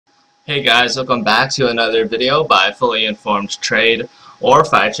Hey guys, welcome back to another video by Fully Informed Trade, or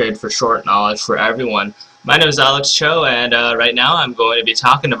FI Trade for short, knowledge for everyone. My name is Alex Cho, and right now I'm going to be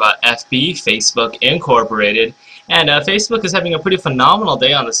talking about FB, Facebook Incorporated. And Facebook is having a pretty phenomenal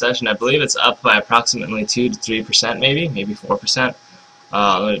day on the session. I believe it's up by approximately 2 to 3%, maybe 4%.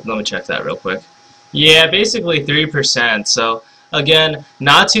 Let me check that real quick. Yeah, basically 3%. So again,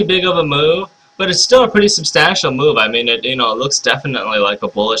 not too big of a move, but it's still a pretty substantial move. I mean, it looks definitely like a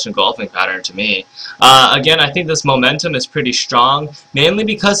bullish engulfing pattern to me. Again, I think this momentum is pretty strong, mainly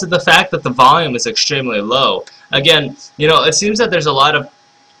because of the fact that the volume is extremely low. Again, it seems that there's a lot of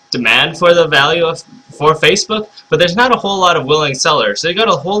demand for the value for Facebook, but there's not a whole lot of willing sellers. So you got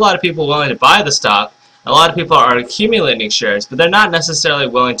a whole lot of people willing to buy the stock. A lot of people are accumulating shares, but they're not necessarily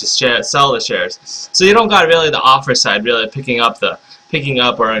willing to sell the shares. So you don't got really the offer side really picking up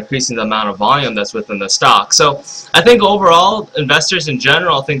or increasing the amount of volume that's within the stock. So I think overall, investors in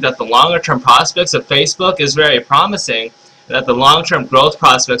general think that the longer term prospects of Facebook is very promising, that the long-term growth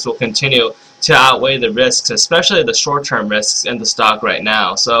prospects will continue to outweigh the risks, especially the short-term risks in the stock right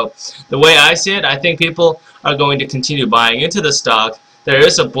now. So the way I see it, I think people are going to continue buying into the stock. There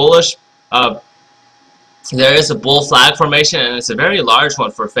is a bull flag formation, and it's a very large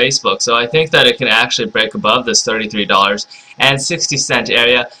one for Facebook. So I think that it can actually break above this $33.60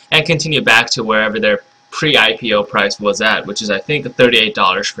 area and continue back to wherever their pre-IPO price was at, which is I think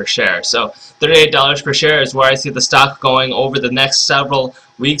 $38 per share. So $38 per share is where I see the stock going over the next several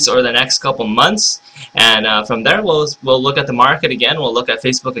weeks or the next couple months, and from there we'll look at the market again. We'll look at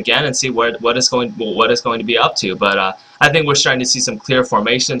Facebook again and see what is going to be up to. But I think we're starting to see some clear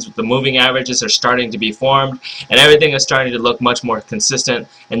formations. The moving averages are starting to be formed, and everything is starting to look much more consistent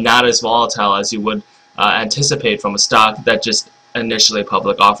and not as volatile as you would anticipate from a stock that just initially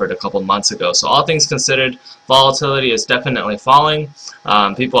public offered a couple months ago. So all things considered, volatility is definitely falling.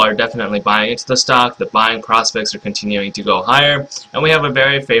 People are definitely buying into the stock. The buying prospects are continuing to go higher, and we have a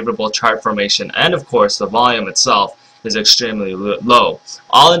very favorable chart formation, and of course the volume itself is extremely low.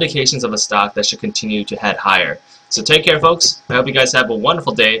 All indications of a stock that should continue to head higher. So take care, folks. I hope you guys have a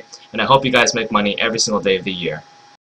wonderful day, and I hope you guys make money every single day of the year.